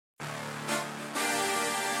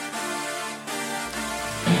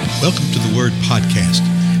Welcome to the Word Podcast.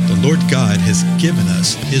 The Lord God has given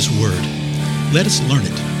us His Word. Let us learn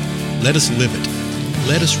it. Let us live it.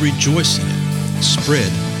 Let us rejoice in it.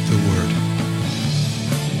 Spread the Word.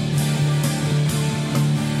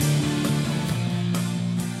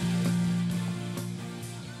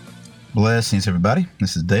 Blessings, everybody.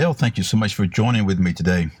 This is Dale. Thank you so much for joining with me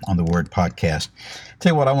today on the Word Podcast.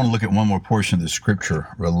 Tell you what, I want to look at one more portion of the Scripture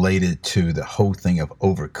related to the whole thing of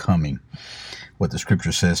overcoming, what the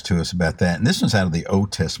Scripture says to us about that. And this one's out of the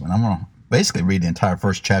Old Testament. I'm going to basically read the entire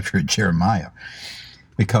first chapter of Jeremiah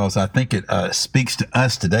because I think it speaks to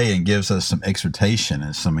us today and gives us some exhortation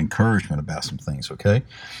and some encouragement about some things, okay?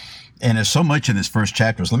 And there's so much in this first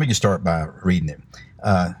chapter, so let me just start by reading it.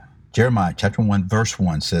 Jeremiah chapter 1, verse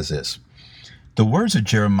 1 says this: "The words of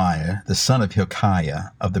Jeremiah, the son of Hilkiah,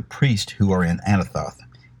 of the priests who are in Anathoth,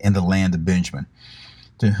 in the land of Benjamin,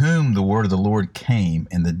 to whom the word of the Lord came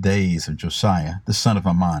in the days of Josiah, the son of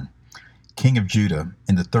Ammon, king of Judah,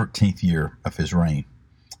 in the 13th year of his reign."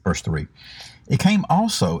 Verse 3, "It came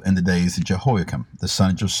also in the days of Jehoiakim, the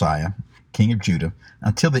son of Josiah, king of Judah,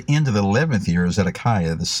 until the end of the 11th year of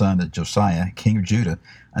Zedekiah, the son of Josiah, king of Judah,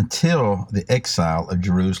 until the exile of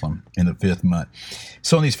Jerusalem in the 5th month."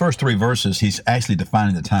 So in these first three verses, he's actually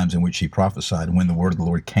defining the times in which he prophesied and when the word of the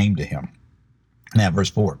Lord came to him. Now, verse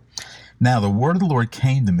 4, "Now the word of the Lord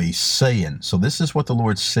came to me, saying," so this is what the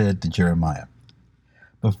Lord said to Jeremiah,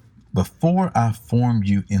 "Before I formed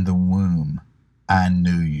you in the womb, I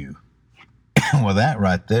knew you." Well, that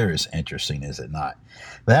right there is interesting, is it not?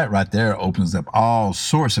 That right there opens up all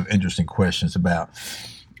sorts of interesting questions about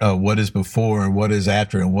what is before and what is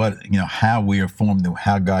after, and what, how we are formed and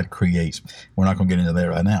how God creates. We're not going to get into that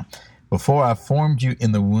right now. "Before I formed you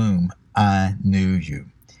in the womb, I knew you.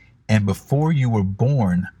 And before you were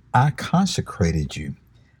born, I consecrated you.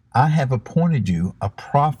 I have appointed you a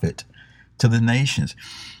prophet to the nations."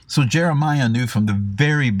 So Jeremiah knew from the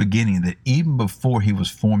very beginning that even before he was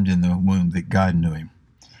formed in the womb, that God knew him,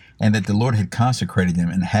 and that the Lord had consecrated him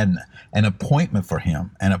and had an appointment for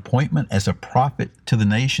him, an appointment as a prophet to the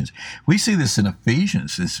nations. We see this in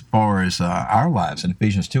Ephesians as far as our lives. In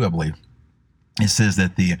Ephesians 2, I believe, it says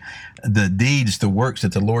that the deeds, the works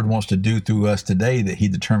that the Lord wants to do through us today, that he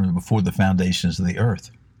determined before the foundations of the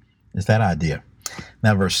earth. It's that idea.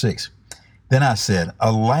 Now, verse 6, "Then I said,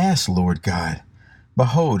 Alas, Lord God,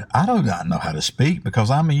 behold, I do not know how to speak, because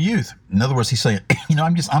I'm a youth." In other words, he's saying,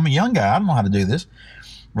 I'm a young guy. I don't know how to do this.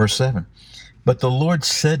 Verse 7, "But the Lord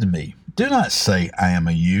said to me, Do not say I am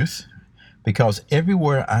a youth, because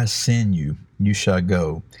everywhere I send you, you shall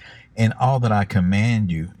go, and all that I command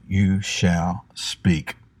you, you shall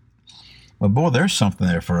speak." Well, boy, there's something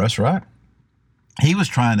there for us, right? He was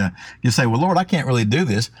trying to just say, well, Lord, I can't really do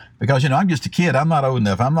this because, I'm just a kid. I'm not old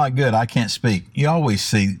enough. I'm not good. I can't speak. You always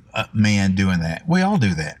see a man doing that. We all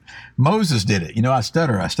do that. Moses did it. I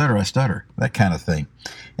stutter, that kind of thing.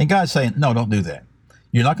 And God's saying, no, don't do that.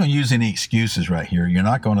 You're not going to use any excuses right here. You're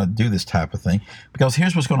not going to do this type of thing, because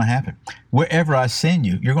here's what's going to happen. Wherever I send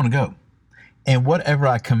you, you're going to go. And whatever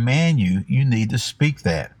I command you, you need to speak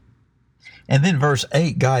that. And then verse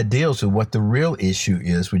 8, God deals with what the real issue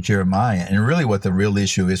is with Jeremiah, and really what the real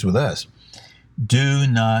issue is with us. "Do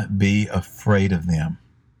not be afraid of them,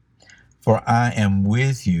 for I am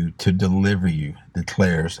with you to deliver you,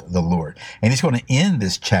 declares the Lord." And he's going to end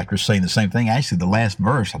this chapter saying the same thing. Actually, the last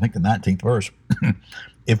verse, I think the 19th verse,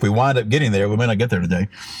 if we wind up getting there, we may not get there today,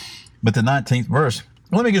 but the 19th verse,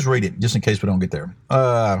 let me just read it just in case we don't get there.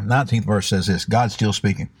 19th verse says this, God's still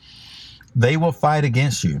speaking. "They will fight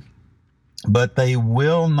against you, but they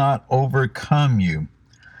will not overcome you,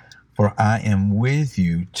 for I am with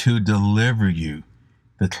you to deliver you,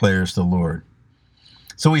 declares the Lord."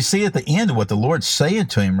 So we see at the end of what the Lord's saying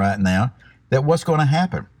to him right now, that what's going to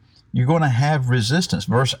happen? You're going to have resistance.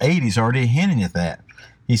 Verse 8, he's already hinting at that.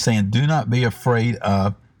 He's saying, do not be afraid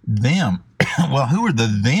of them. Well, who are the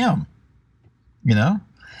them?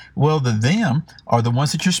 Well, the them are the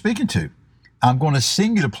ones that you're speaking to. "I'm going to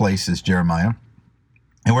send you to places, Jeremiah,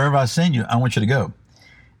 and wherever I send you, I want you to go.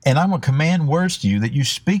 And I'm going to command words to you that you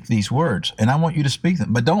speak these words, and I want you to speak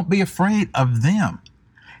them. But don't be afraid of them.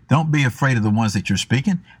 Don't be afraid of the ones that you're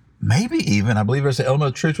speaking. Maybe even, I believe there's an element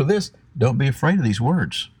of truth with this, don't be afraid of these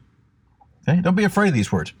words. Okay? Don't be afraid of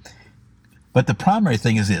these words. But the primary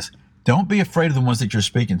thing is this. Don't be afraid of the ones that you're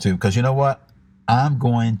speaking to, because you know what? I'm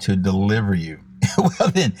going to deliver you."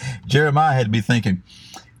 Well, then Jeremiah had to be thinking,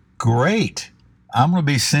 great. I'm going to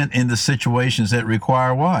be sent into situations that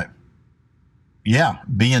require what? Yeah,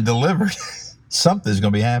 being delivered. Something's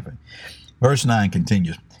going to be happening. Verse 9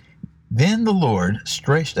 continues. "Then the Lord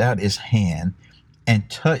stretched out his hand and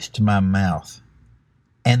touched my mouth.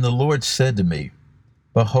 And the Lord said to me,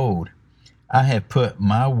 Behold, I have put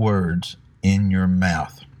my words in your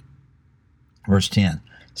mouth. Verse 10,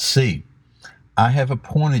 see, I have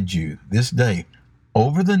appointed you this day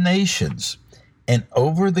over the nations and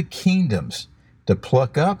over the kingdoms to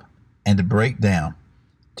pluck up and to break down,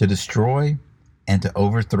 to destroy and to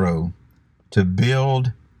overthrow, to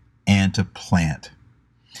build and to plant.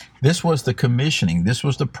 This was the commissioning. This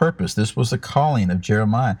was the purpose. This was the calling of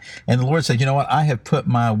Jeremiah. And the Lord said, you know what? I have put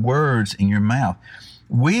my words in your mouth.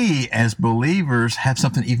 We as believers have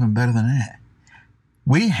something even better than that.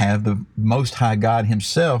 We have the Most High God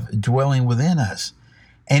himself dwelling within us.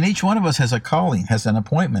 And each one of us has a calling, has an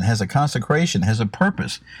appointment, has a consecration, has a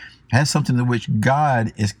purpose, has something to which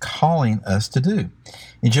God is calling us to do.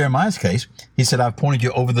 In Jeremiah's case, he said, I've appointed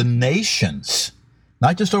you over the nations,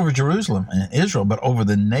 not just over Jerusalem and Israel, but over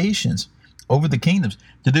the nations, over the kingdoms.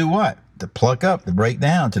 To do what? To pluck up, to break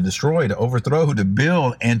down, to destroy, to overthrow, to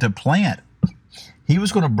build, and to plant. He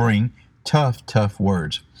was going to bring tough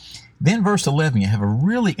words. Then verse 11, you have a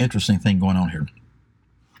really interesting thing going on here.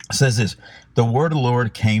 It says this, the word of the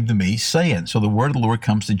Lord came to me saying. So the word of the Lord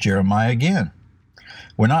comes to Jeremiah again.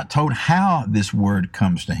 We're not told how this word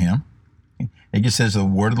comes to him. It just says the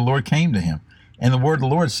word of the Lord came to him. And the word of the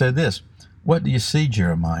Lord said this, what do you see,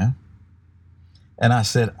 Jeremiah? And I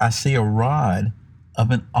said, I see a rod of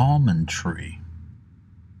an almond tree.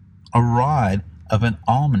 A rod of an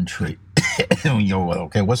almond tree. You go,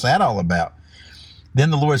 okay, what's that all about?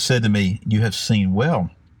 Then the Lord said to me, you have seen well,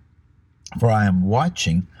 for I am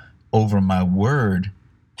watching over my word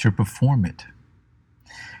to perform it.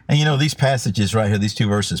 And you know, these passages right here, these two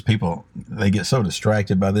verses, people, they get so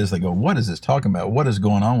distracted by this. They go, what is this talking about? What is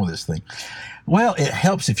going on with this thing? Well, it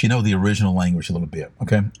helps if you know the original language a little bit,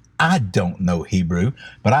 okay? I don't know Hebrew,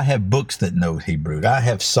 but I have books that know Hebrew. I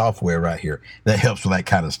have software right here that helps with that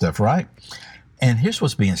kind of stuff, right? And here's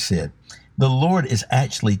what's being said. The Lord is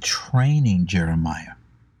actually training Jeremiah.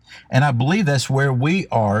 And I believe that's where we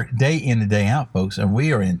are day in and day out, folks. And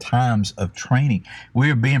we are in times of training. We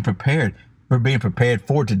are being prepared. We're being prepared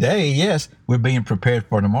for today. Yes, we're being prepared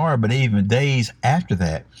for tomorrow, but even days after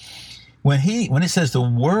that. When it says the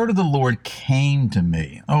word of the Lord came to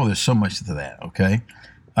me, oh, there's so much to that, okay?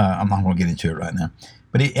 I'm not going to get into it right now.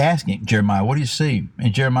 But he asking Jeremiah, what do you see?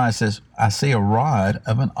 And Jeremiah says, I see a rod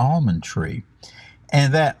of an almond tree.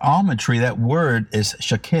 And that almond tree, that word is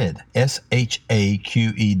shaked,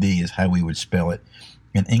 Shaqed is how we would spell it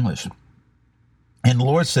in English. And the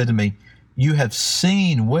Lord said to me, you have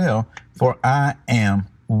seen well, for I am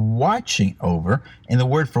watching over. And the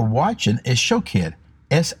word for watching is shoked,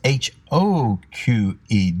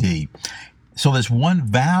 Shoqed. So there's one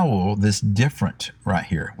vowel that's different right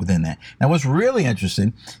here within that. Now, what's really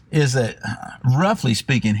interesting is that, roughly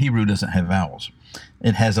speaking, Hebrew doesn't have vowels.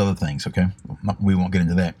 It has other things, okay? We won't get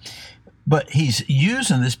into that. But he's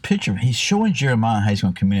using this picture. He's showing Jeremiah how he's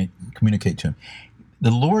going to communicate to him.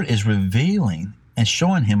 The Lord is revealing and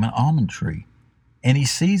showing him an almond tree. And he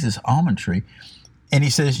sees this almond tree. And he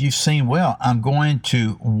says, you've seen well. I'm going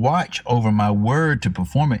to watch over my word to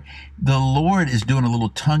perform it. The Lord is doing a little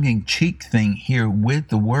tongue-in-cheek thing here with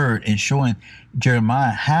the word and showing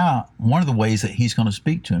Jeremiah how, one of the ways that he's going to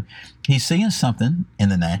speak to him. He's seeing something in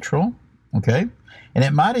the natural, okay? And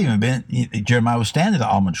it might even been Jeremiah was standing at the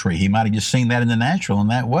almond tree. He might have just seen that in the natural in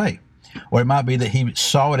that way. Or it might be that he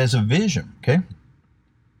saw it as a vision, okay?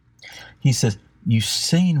 He says, you've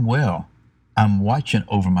seen well. I'm watching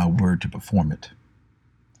over my word to perform it.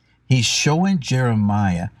 He's showing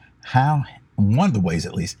Jeremiah how, one of the ways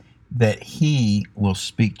at least, that he will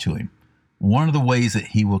speak to him. One of the ways that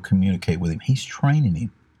he will communicate with him. He's training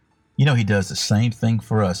him. You know, he does the same thing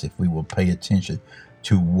for us if we will pay attention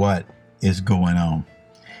to what is going on.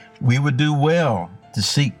 We would do well to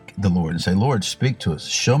seek the Lord and say, Lord, speak to us.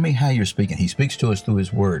 Show me how you're speaking. He speaks to us through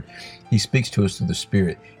his word. He speaks to us through the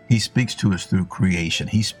Spirit. He speaks to us through creation.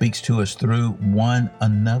 He speaks to us through one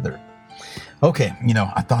another. Okay, you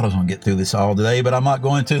know, I thought I was going to get through this all today, but I'm not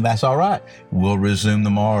going to. That's all right. We'll resume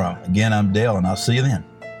tomorrow. Again, I'm Dale, and I'll see you then.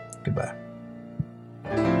 Goodbye.